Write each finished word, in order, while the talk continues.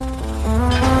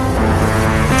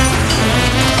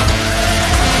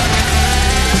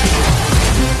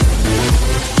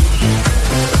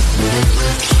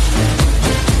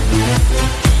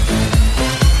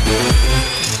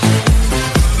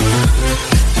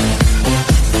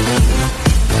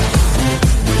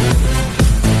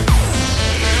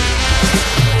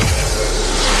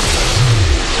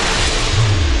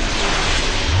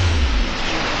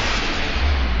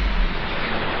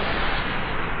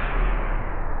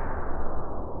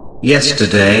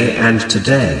Yesterday and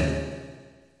Today.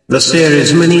 The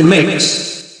series Minimix.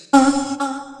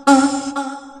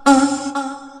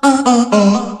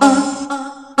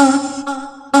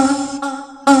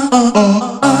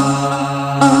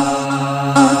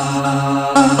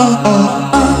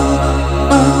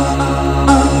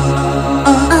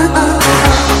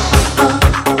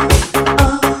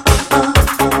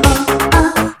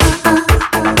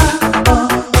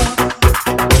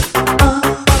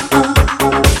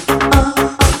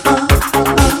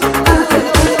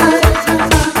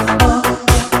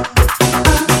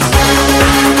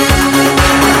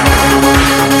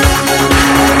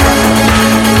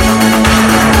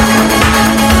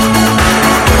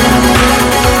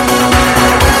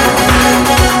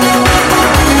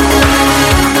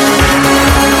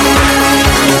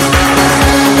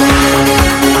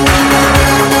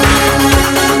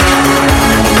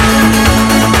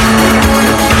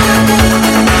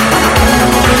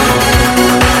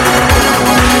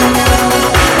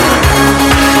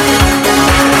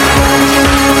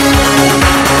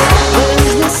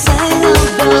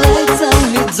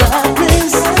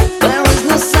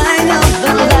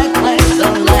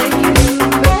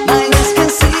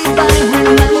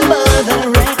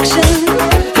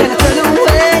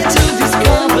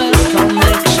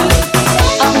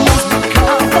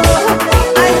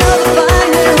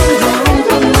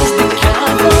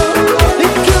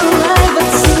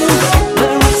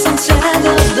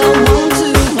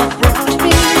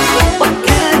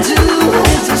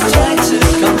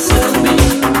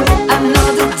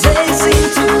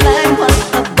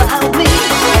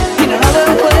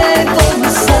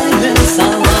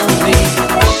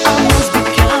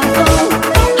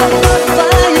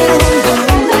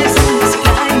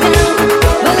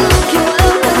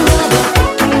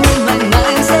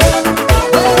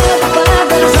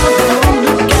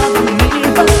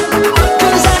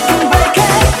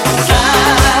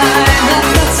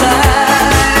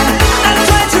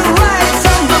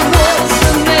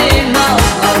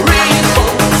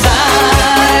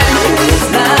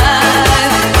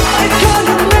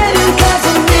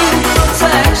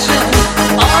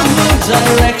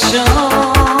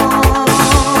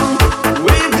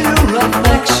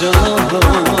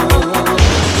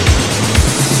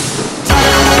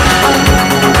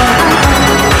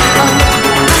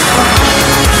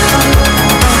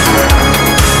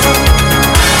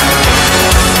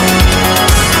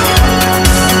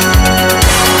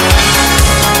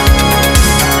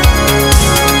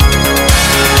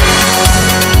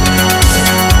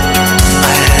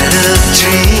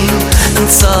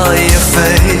 Saw your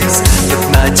face, at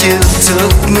night you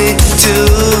took me to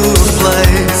a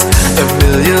place. A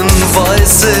million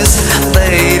voices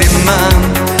they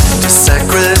demand to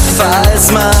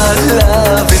sacrifice my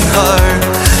loving heart.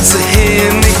 So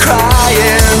hear me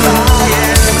crying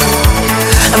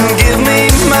and give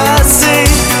me mercy.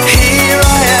 Here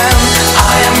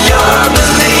I am your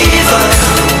believer.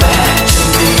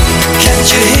 Imagine me. Can't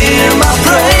you hear my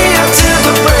prayer till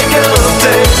the break of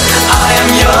day? I am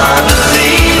your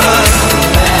believer.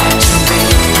 Imagine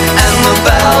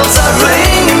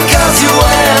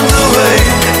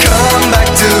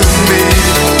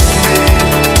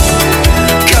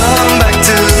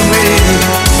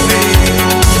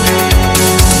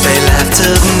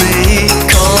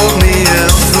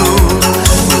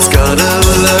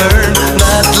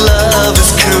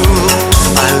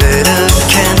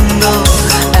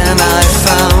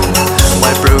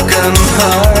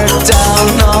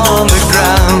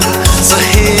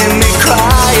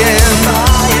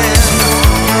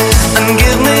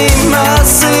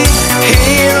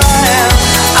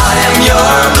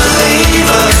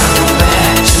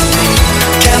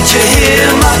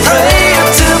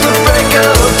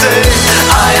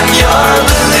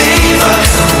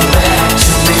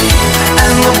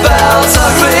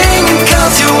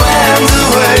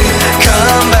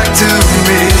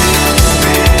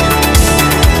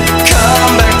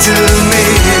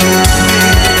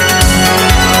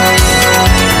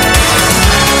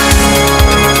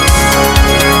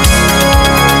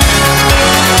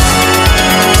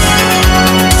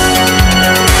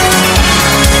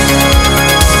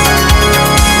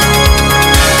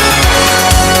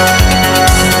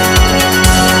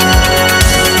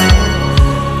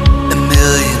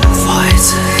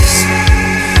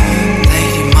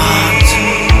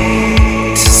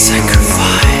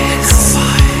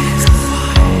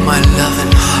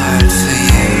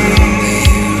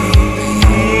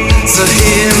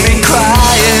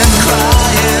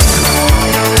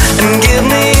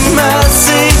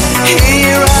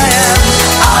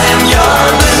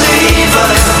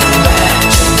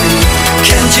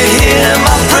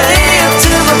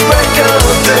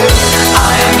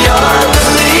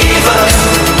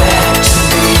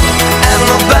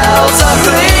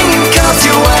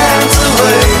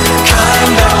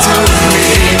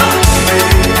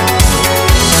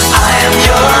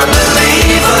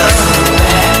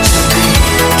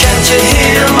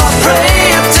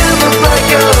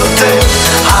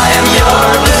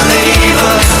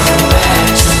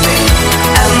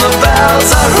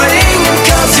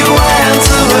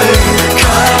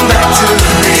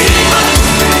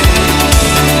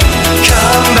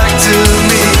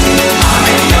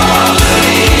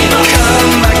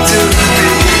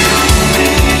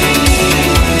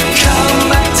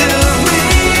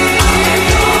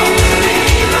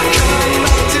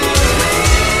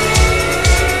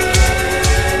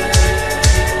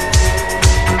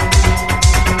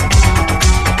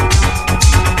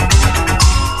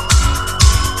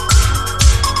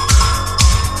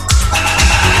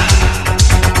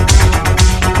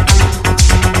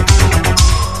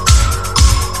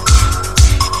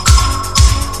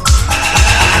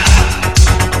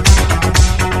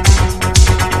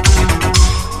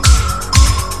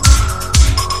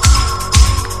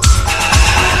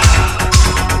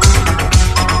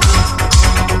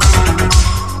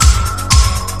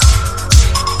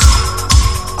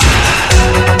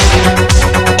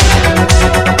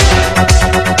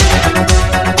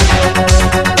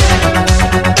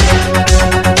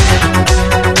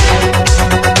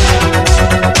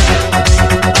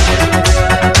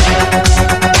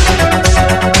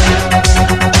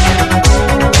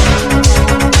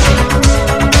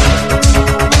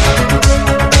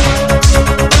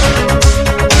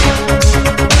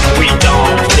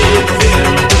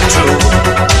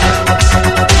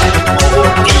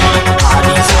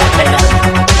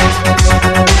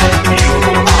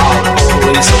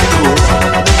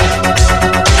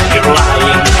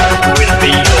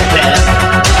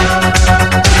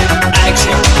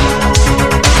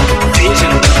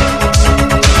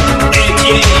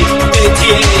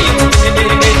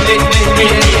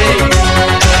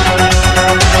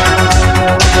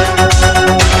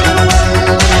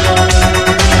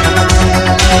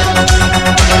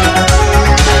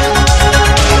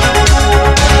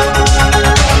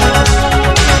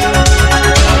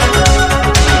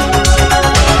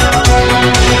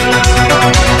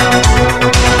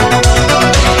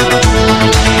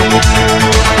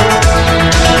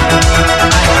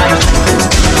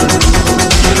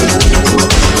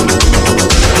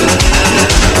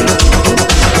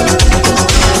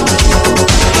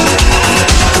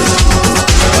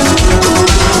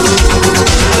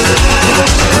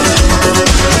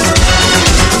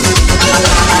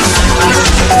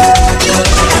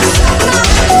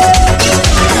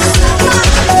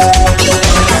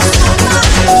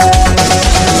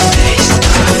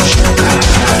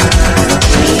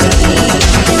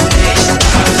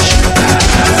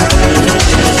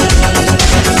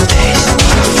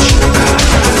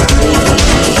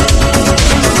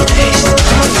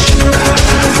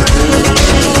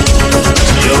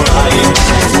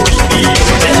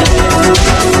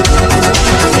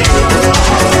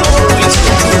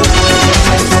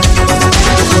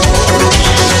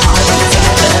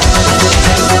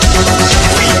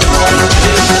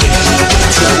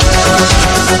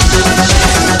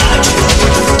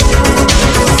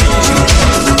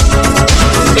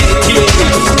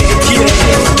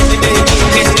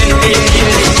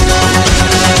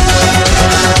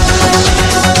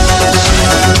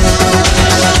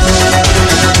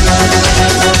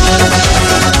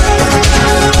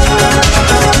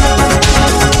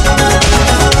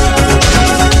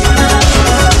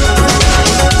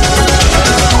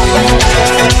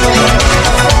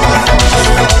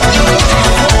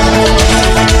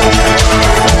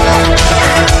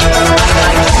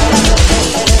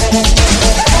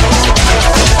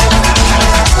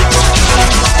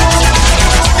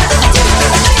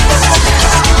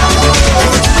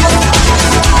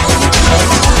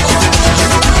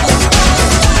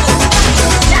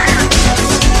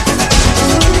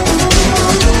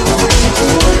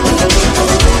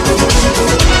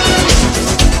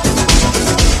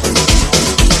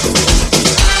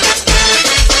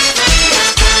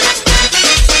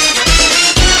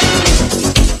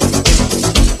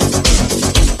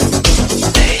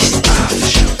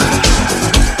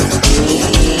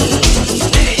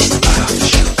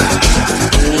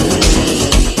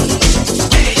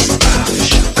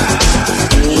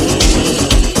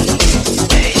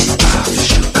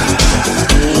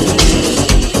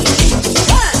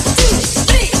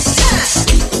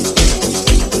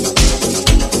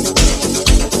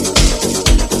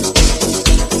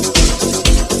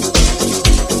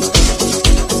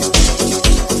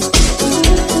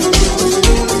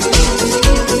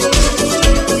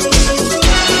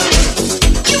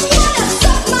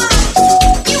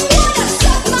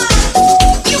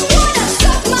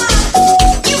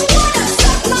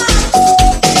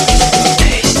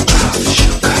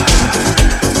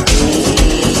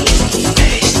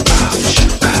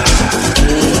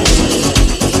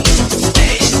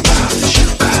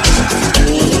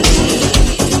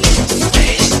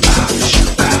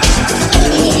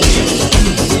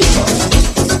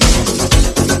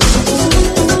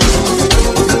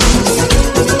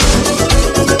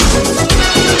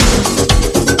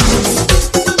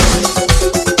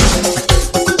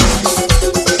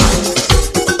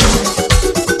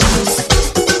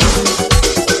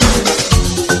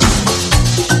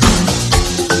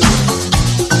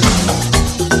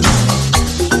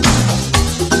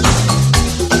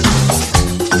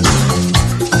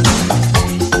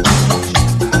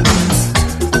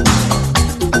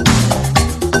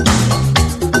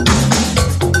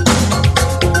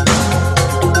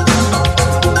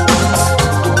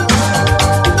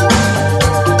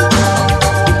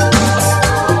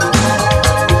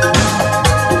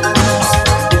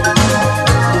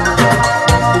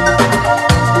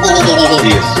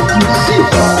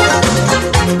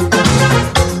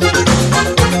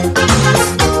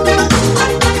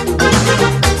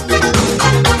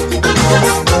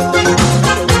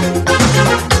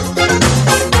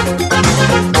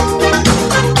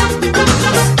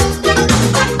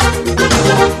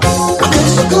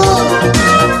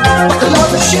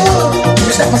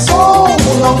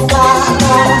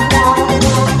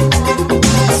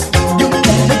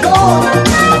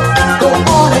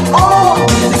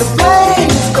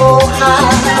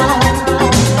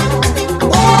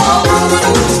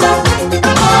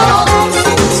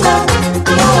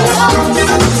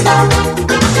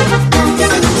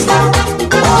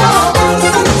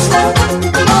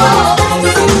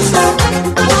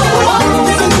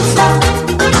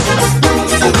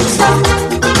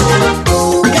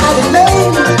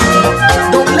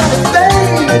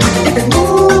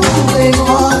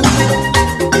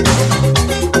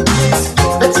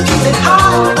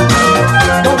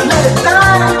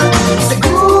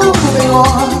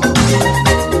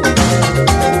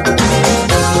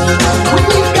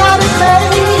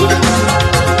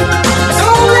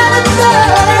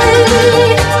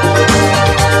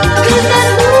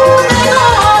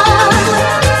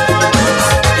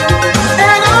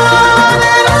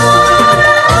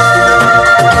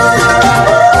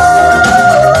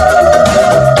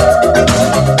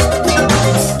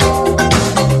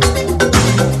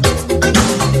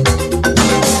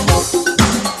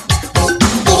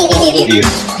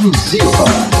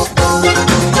Exclusiva.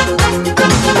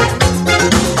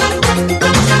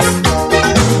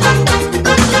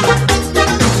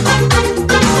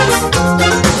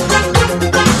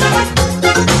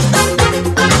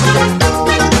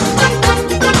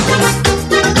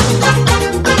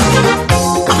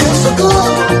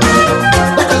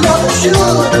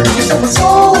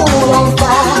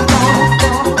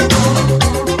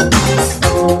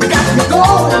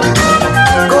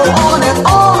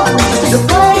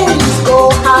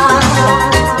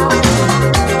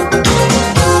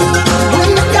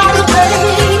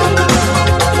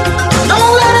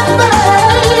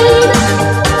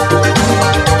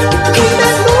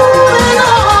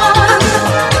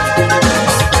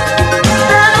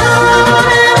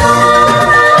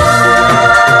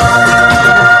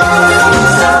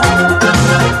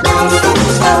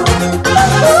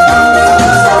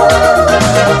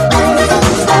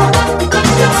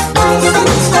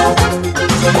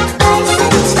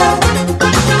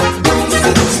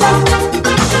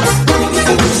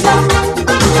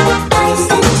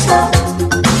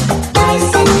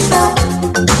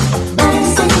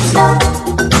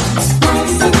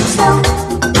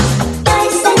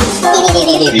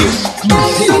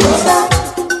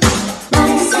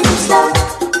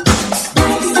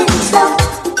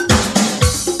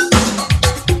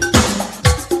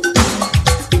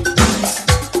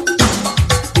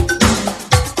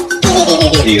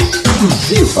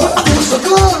 Exclusiva. I feel so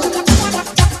good,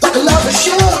 like a lover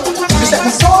should. You set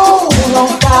my soul on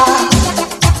fire.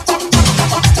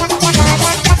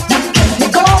 You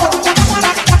go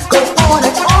on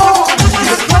and on.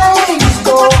 The flames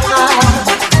go high.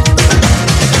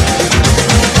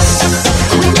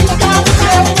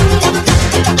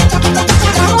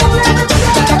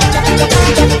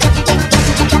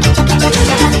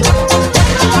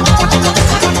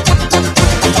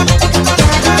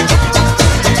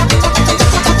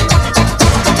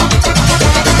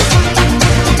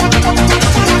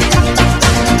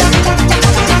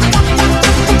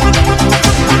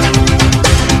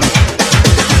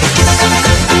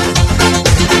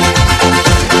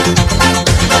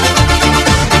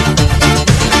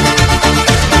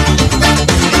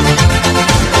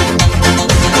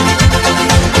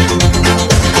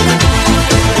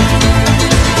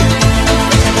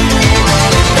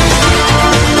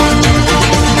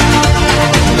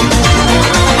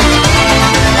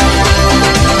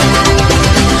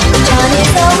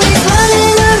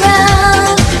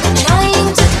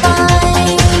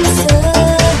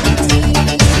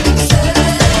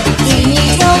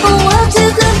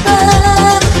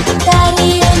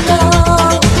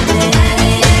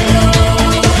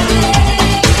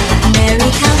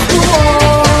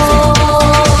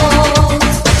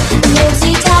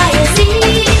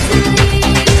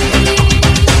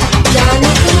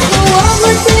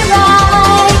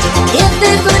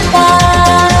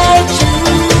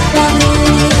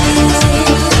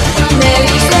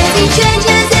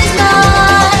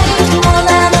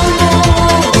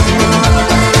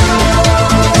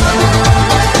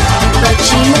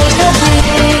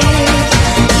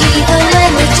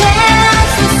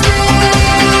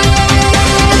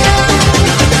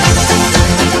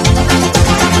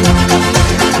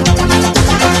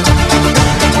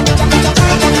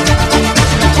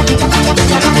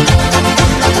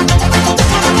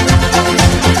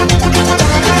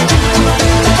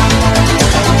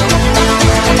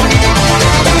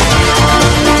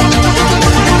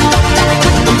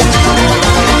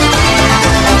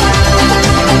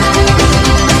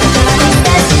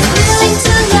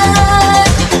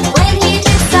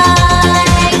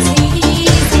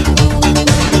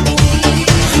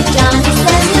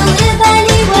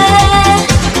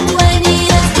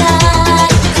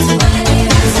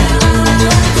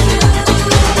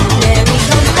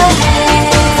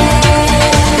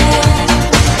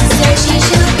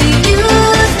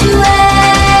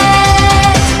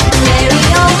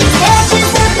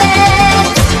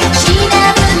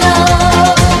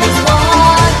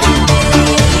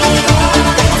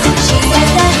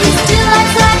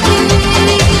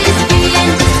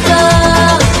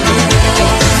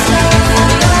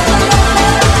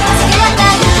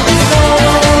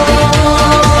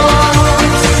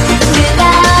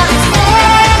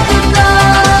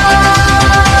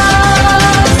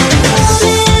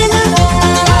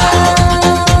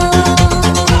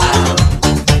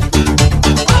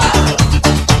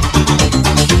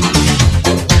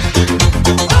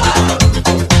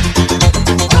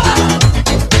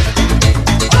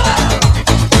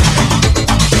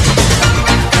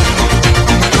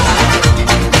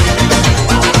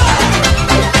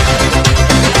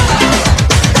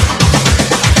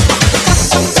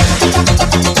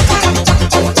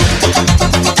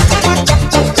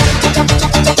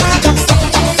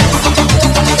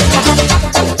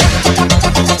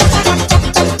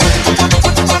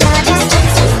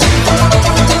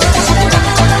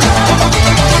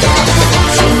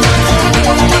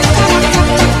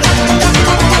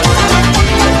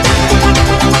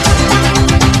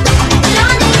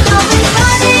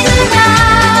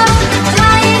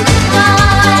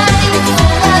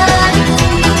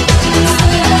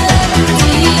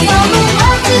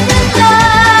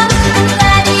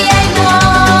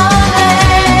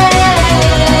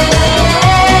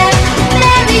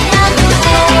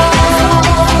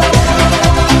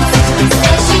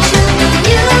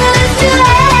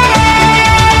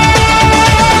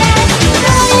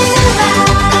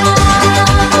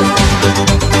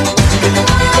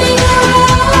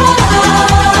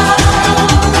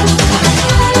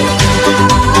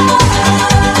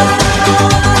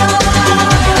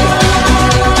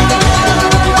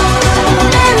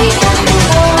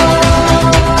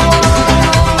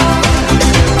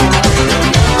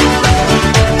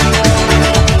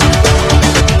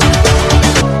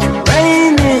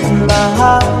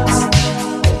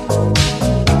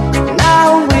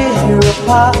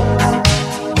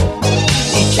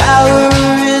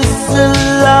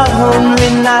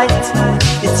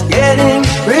 It's getting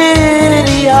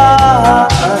pretty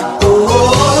hard.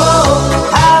 Oh,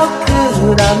 how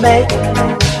could I make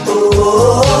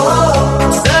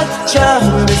such a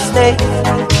mistake?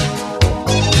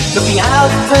 Looking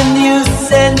out for new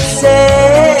sensations,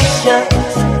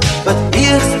 but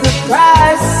here's the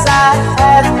price I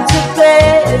had to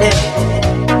pay.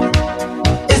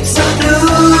 It's a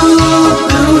blue,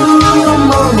 blue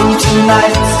moon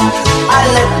tonight. I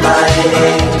let my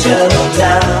angel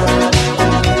down.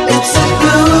 It's a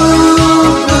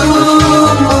blue, blue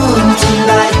moon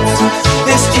tonight.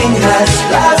 This king has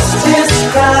lost his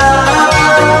crown.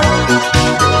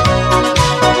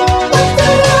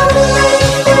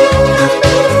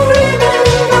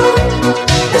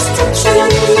 It's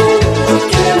touching you, you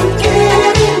can't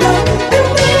get enough. And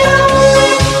the only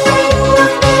thing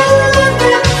I've been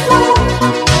living for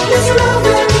is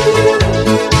loving you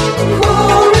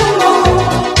more and more.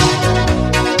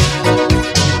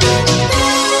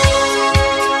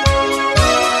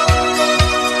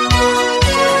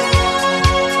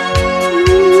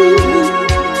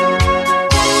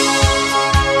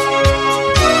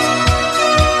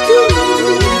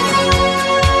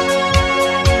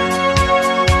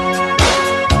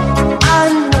 I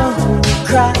know you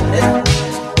cried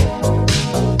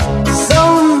so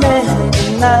many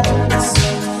nights.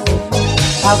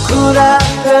 How could I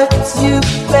hurt you,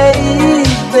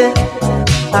 baby?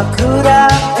 How could I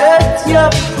hurt your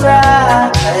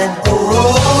pride? Oh,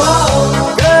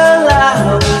 girl, I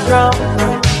was wrong.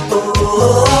 Oh,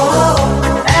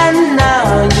 and now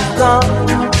you're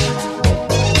gone.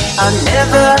 I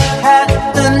never had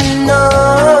the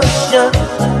notion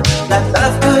that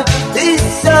love could be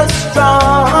so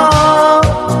strong.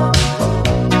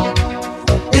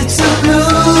 It's a blue,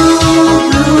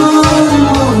 blue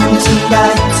moon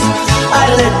tonight. I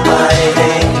let my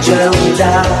angel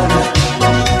down.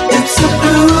 It's a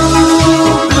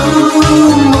blue,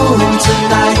 blue moon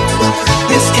tonight.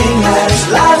 This king has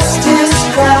lost his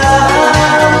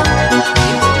crown.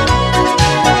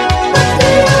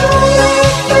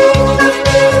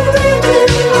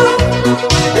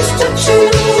 It's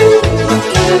touching you, you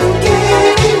can't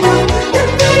get enough.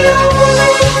 And the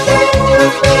only thing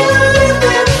I've been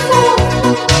living for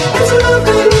is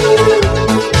loving you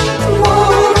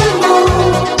more and more.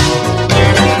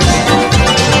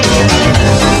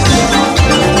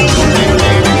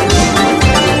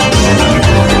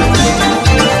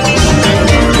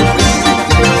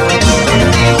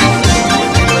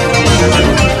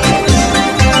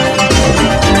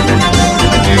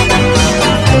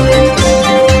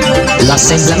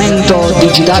 L'assemblamento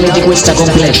digitale di questa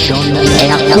compilation è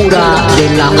a cura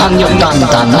della anni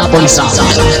 80 Napoli Sound,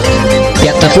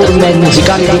 piattaforme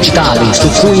musicali digitali su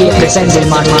cui è presente il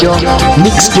marchio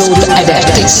Mixcloud ed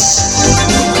Artis.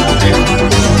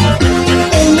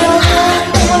 In your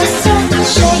heart there was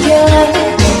such a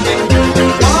yearning.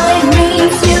 All it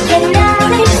means you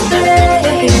cannot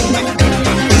explain.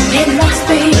 It must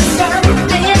be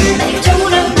something they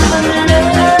told about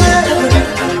love.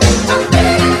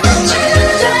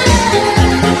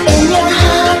 In your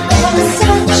heart there was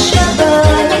such a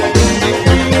burning,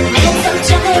 and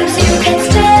sometimes you can't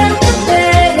stand the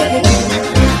pain,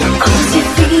 'cause you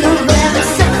feel there's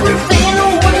something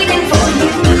waiting for you.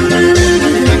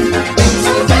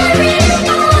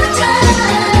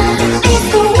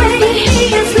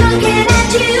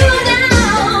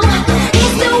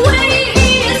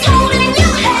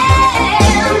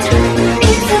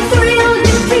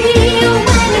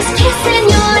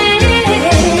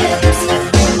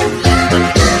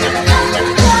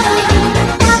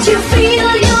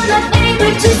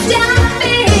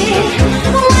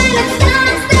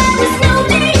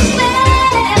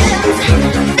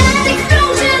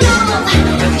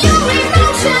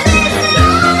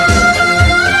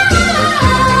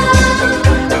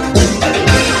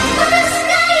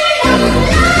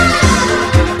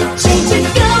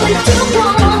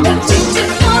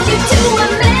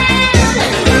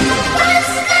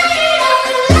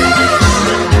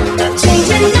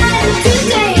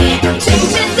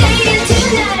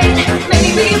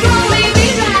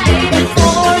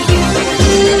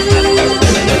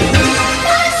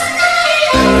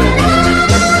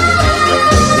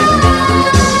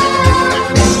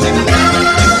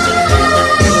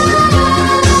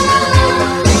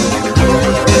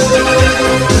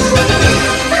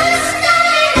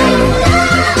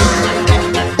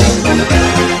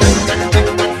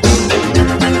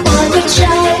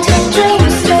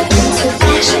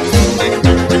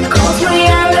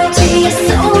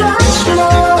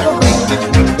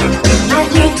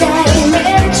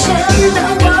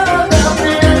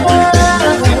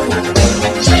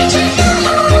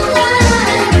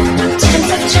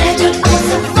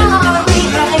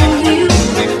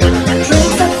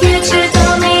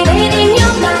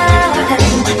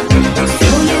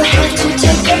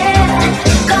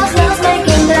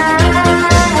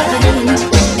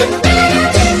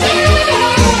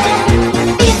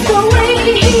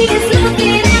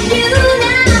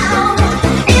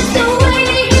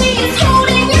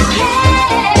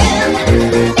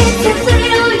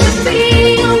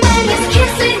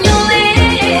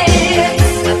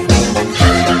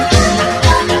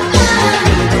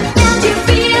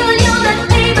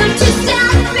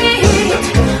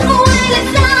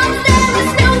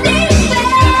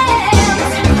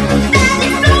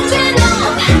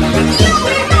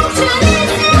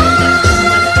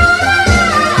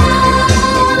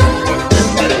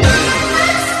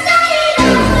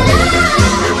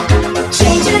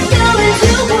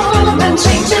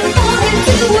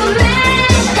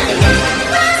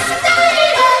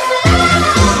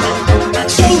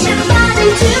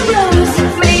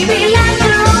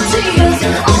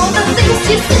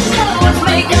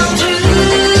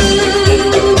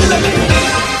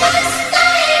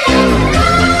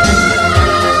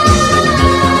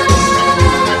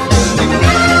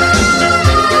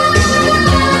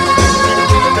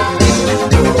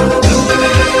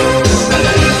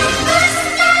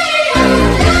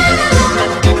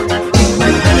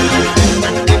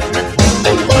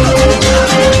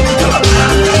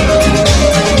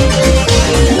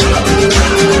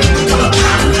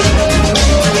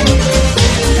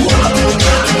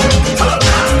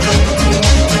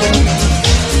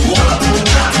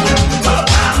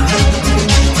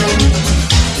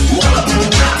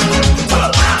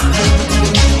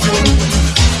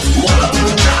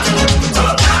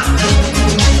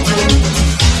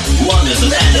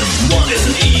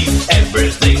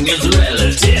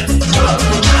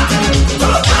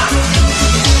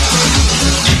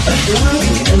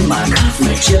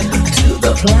 you to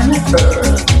the planet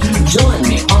Earth. Join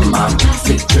me on my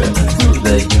plastic trip through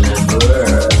the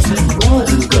universe.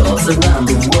 Boys and girls around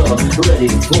the world, ready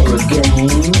for a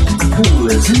game. Who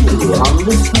is who on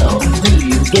this pill? Do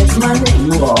you guess my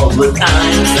name? Albert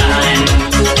Einstein.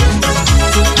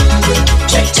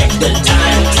 Check the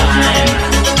time.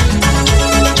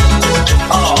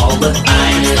 Albert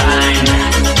Einstein.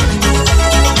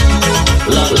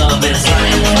 Love is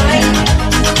fine.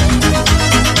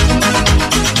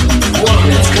 One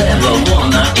is clever, one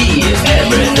naive.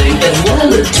 Everything is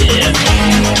relative.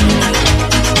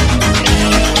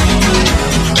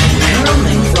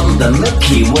 Coming from the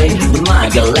Milky Way with my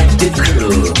galactic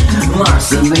crew.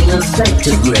 Mars and Venus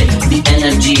retrograde. The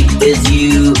energy is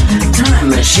you. Time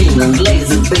machine and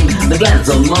laser beam. The glance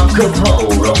of Marco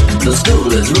Polo. The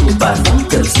school is ruled by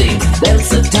Frankenstein.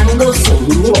 There's a tango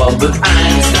soul, Albert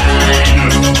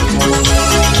Einstein.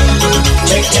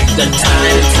 Check the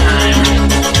time.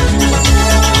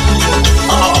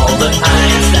 Albert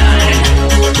Einstein.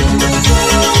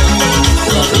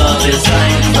 Love is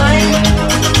fine.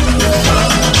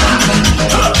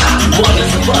 One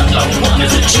is a butler, one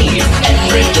is a chief.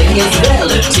 Everything is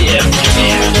relative.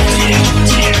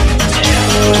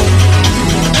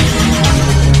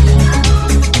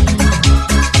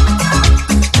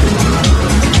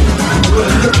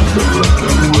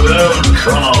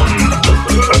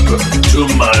 Welcome to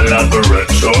my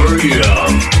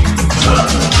laboratorium.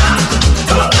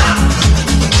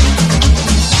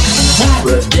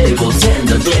 Faraday will send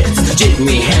the blitz.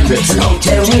 Jimi Hendrix, no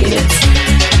hits.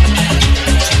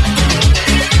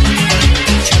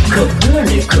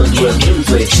 Copernicus will lose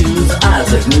weight shoes.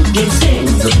 Isaac Newton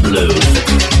sings the blues.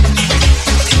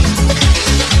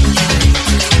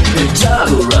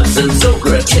 Pythagoras and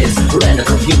Socrates ran a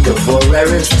computer for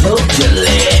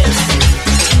Aristoteles.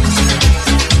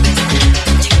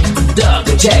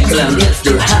 Dr. Jekyll and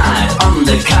Mr. Hyde on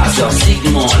the couch of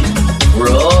Sigmund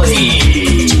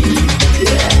Freud.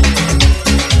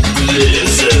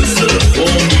 This is the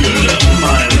formula,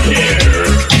 my hair.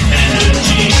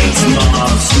 Energy is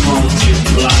mass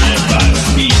multiplied by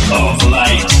speed of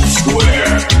light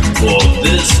square. For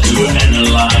this to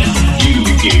analyze, you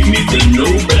gave me the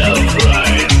Nobel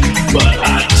Prize. But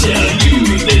I tell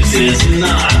you, this is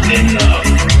not enough.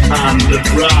 I'm the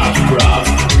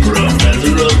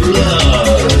professor of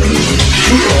love.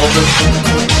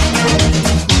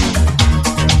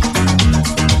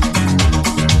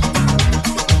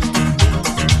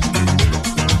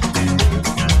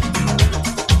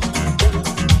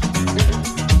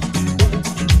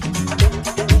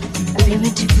 I've been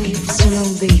waiting for you for so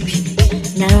long, baby.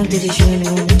 Now that it's really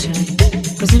on the time.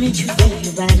 Wasn't it you feel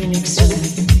your body next to mine?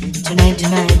 Tonight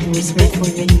was made for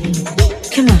you and me.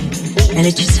 Come on, and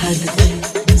let's just hug the thing.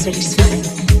 Satisfy,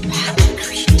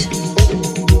 create.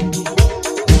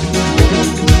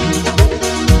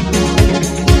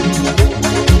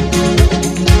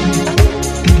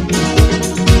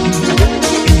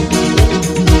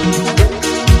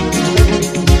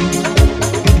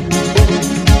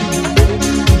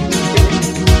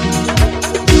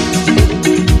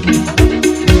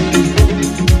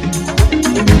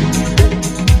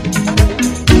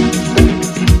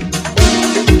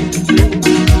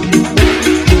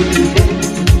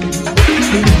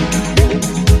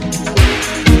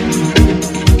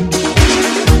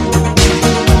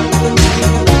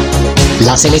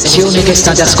 La selezione che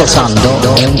state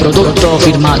ascoltando è un prodotto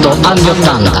firmato anni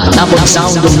 80, Napoli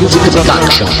Sound Music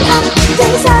Production.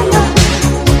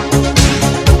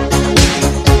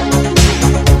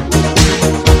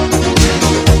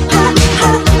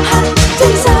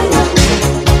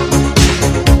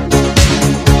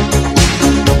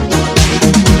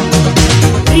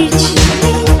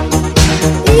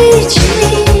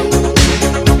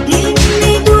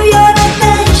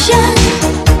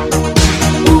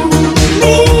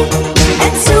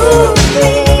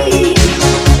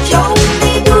 Show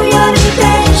me do your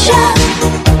intention.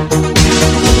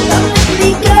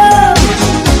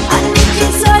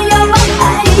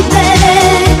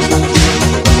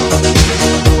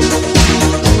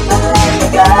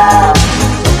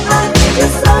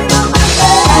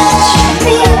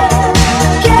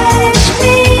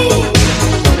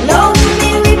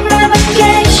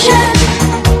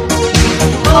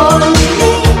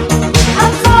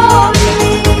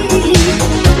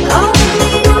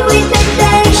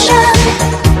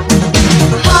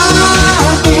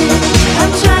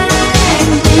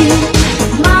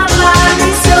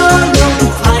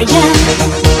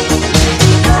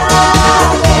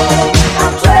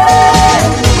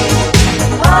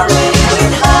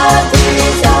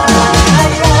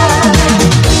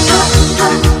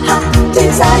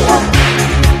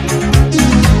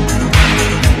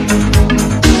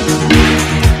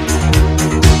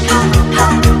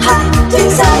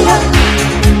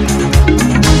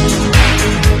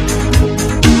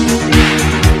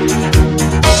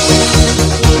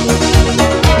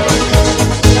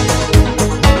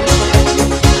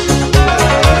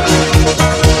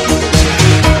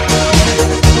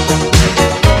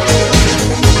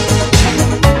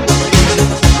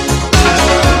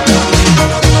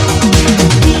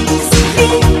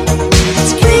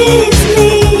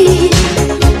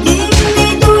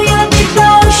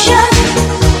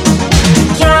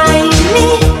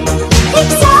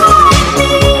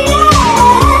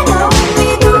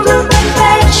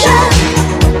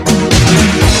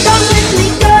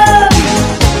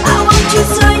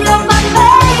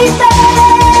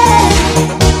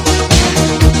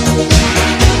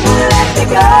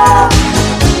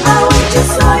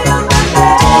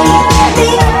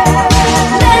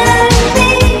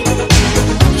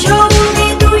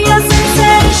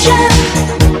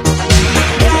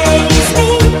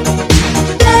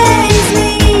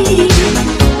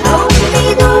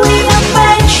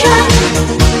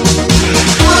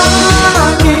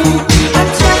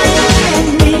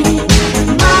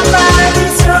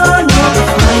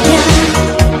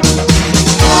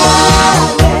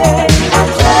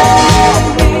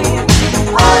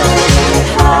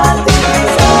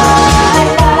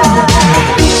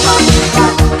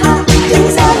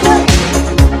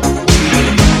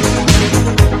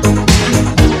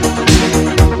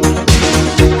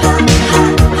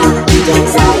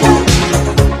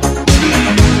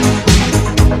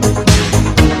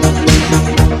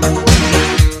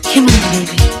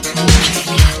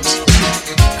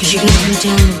 Did you get me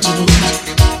down, did you?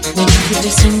 Won't you put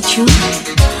this in tune?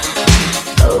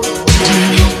 Oh,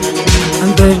 darling,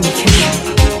 I'm burning for you.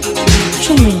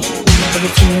 Show me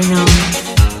everything you know.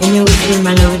 And you will feel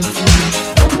my love and feeling.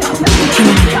 Come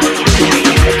on.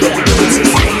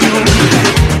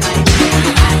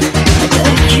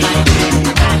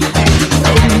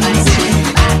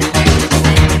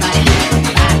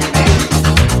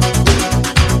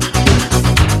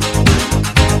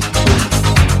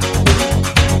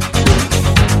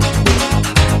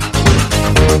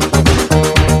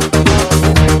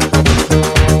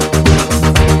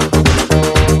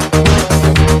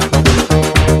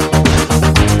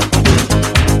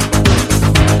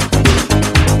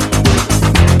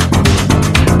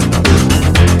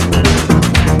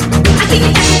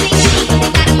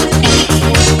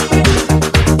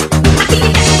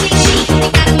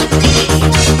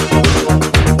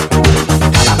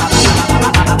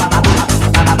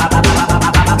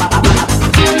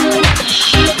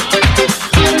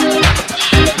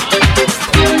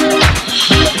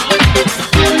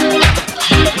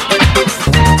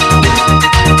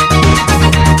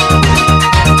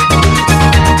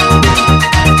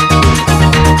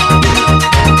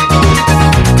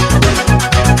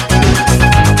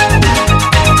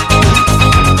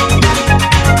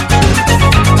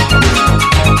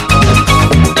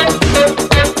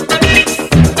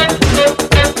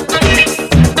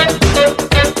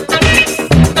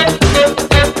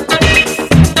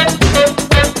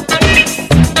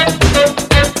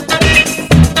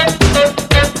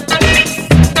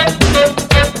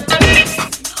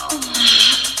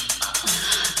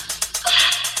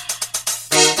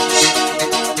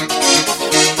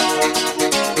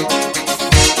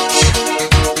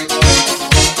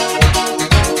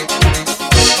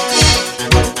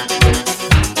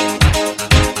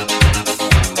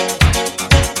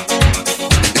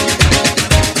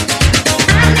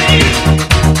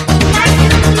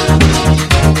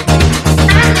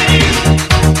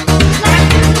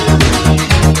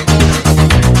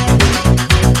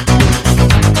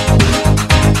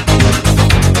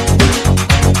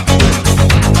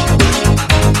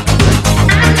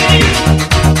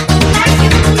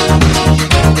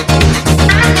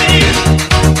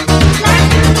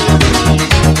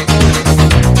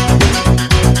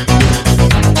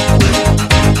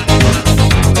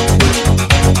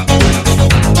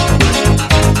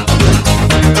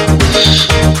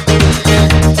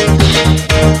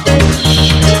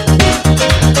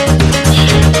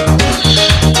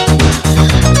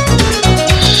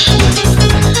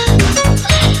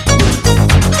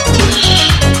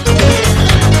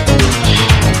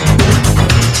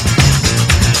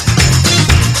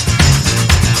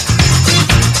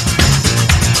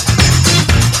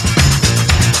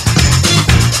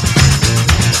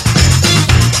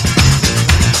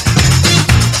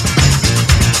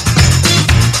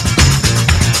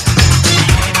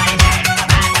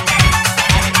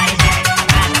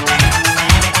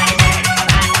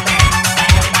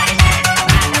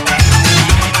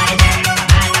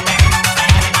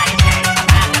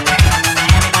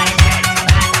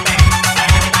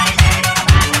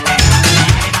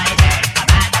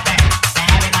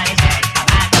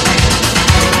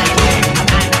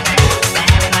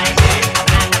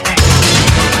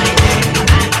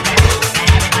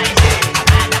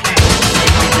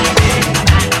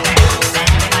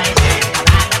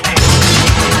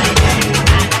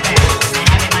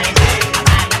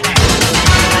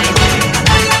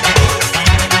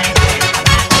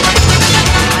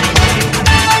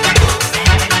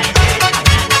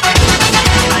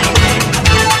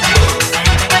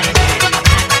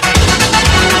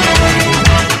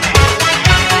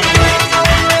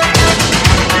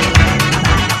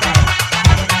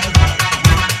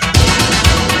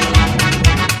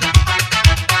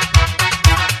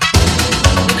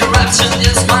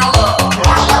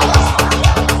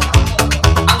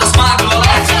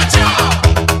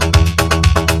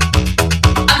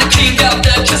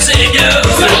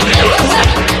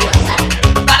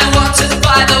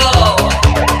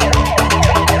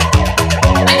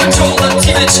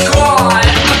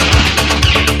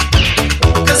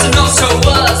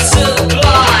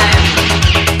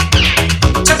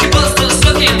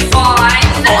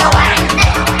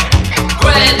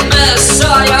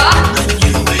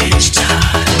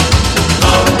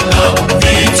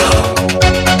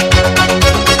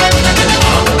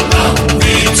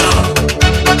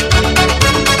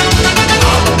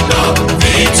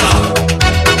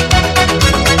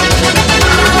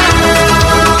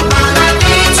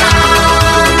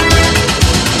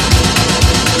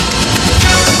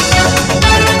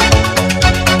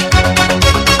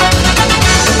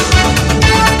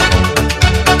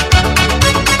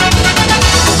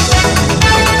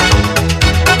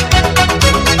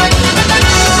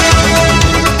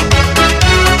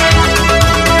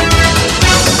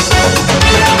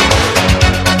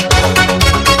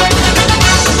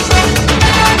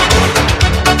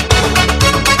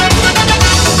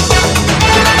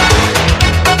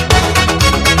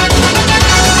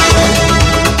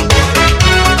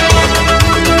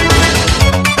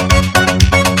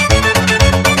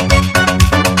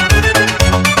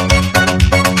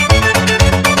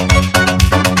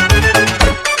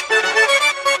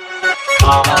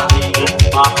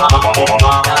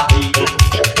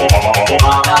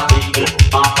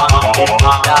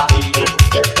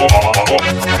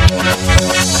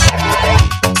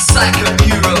 Psycho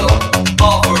Bureau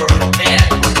overhead.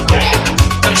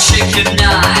 Don't shake your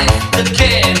knife, the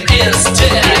game is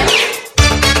dead.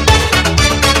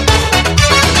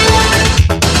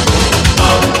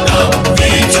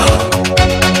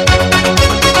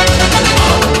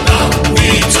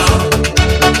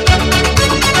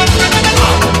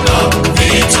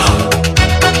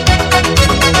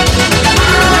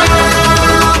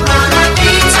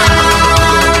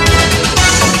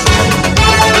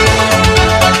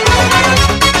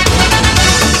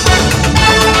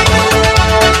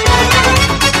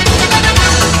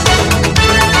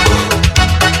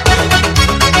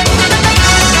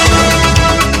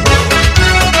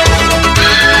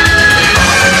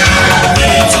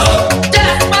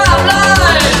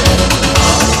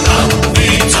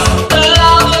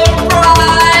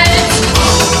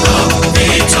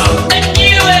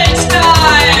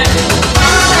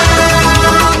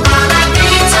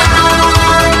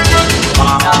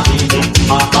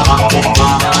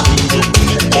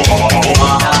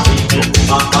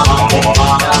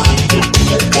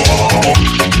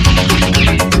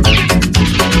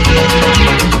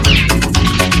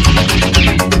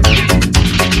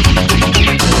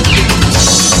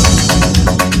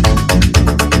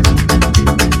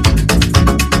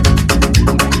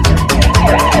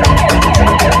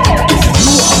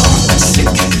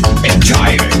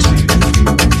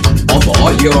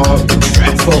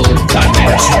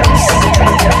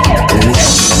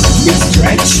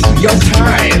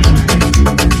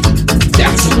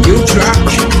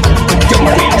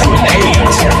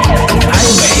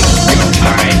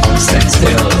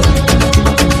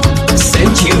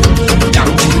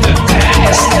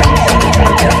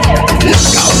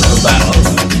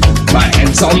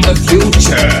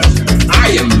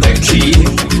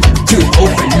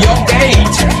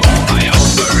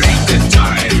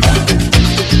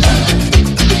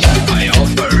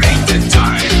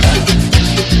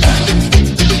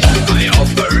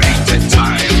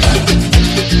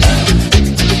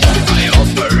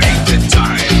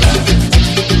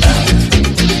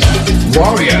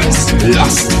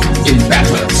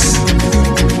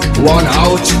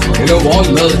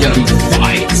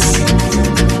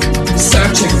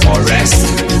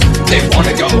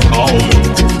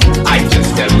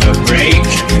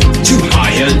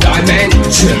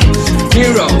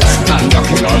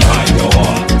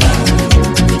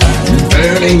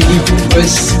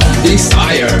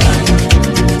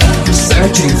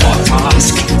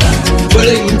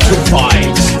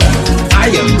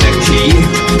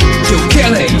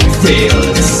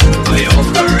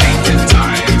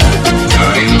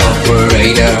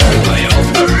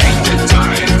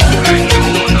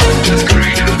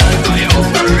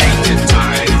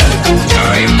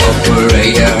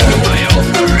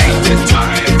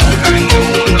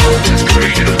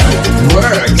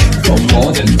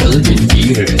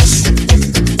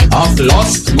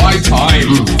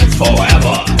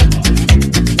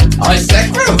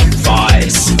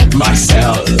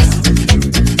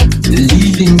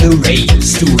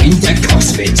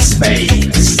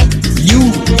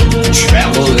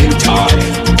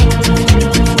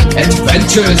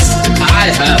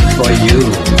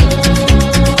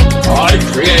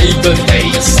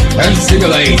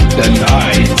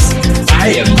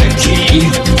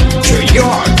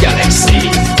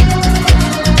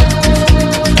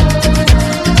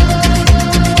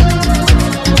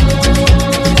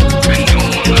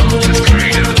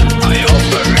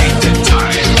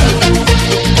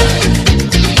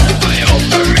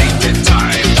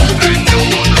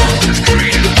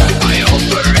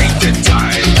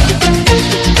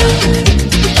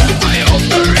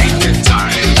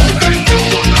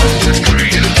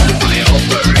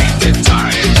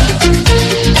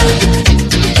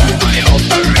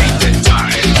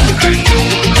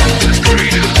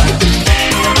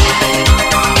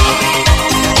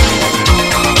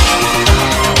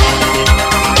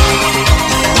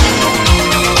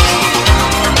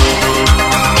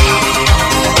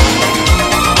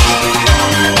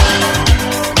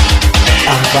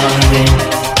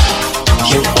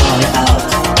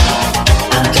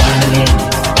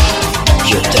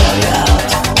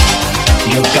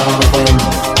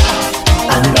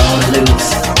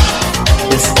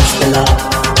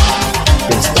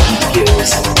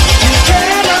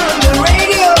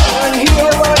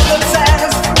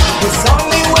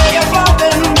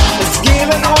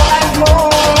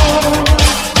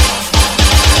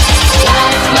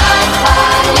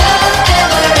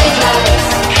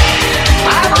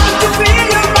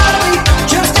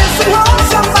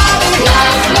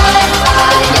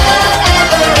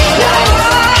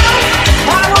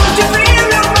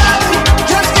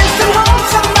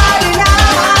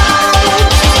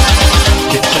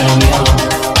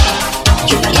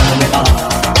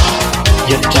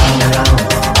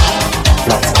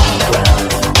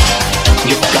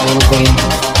 gonna win,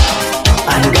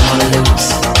 I'm gonna lose.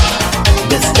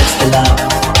 This is the love,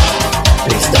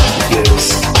 please don't abuse.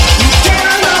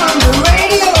 Turn on the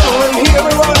radio and hear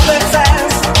what that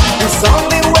says. It's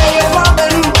only way of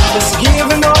loving is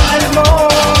giving all and more.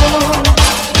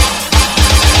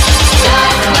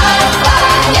 Light my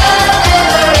fire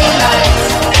every night.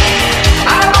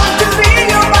 I want to feel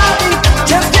your body,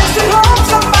 just to hold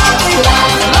somebody.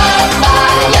 Light my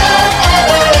fire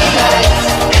every night.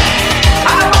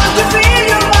 I want to feel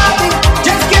your body,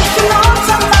 just to hold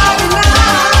somebody now.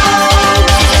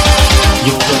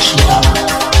 You push me up,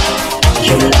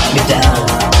 you knock me down.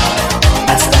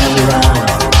 I stand around,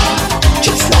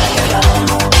 just like a clown.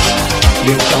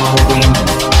 You're gonna win,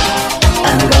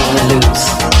 I'm gonna lose.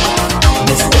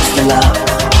 This is the love,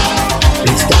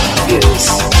 please don't abuse.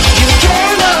 You can't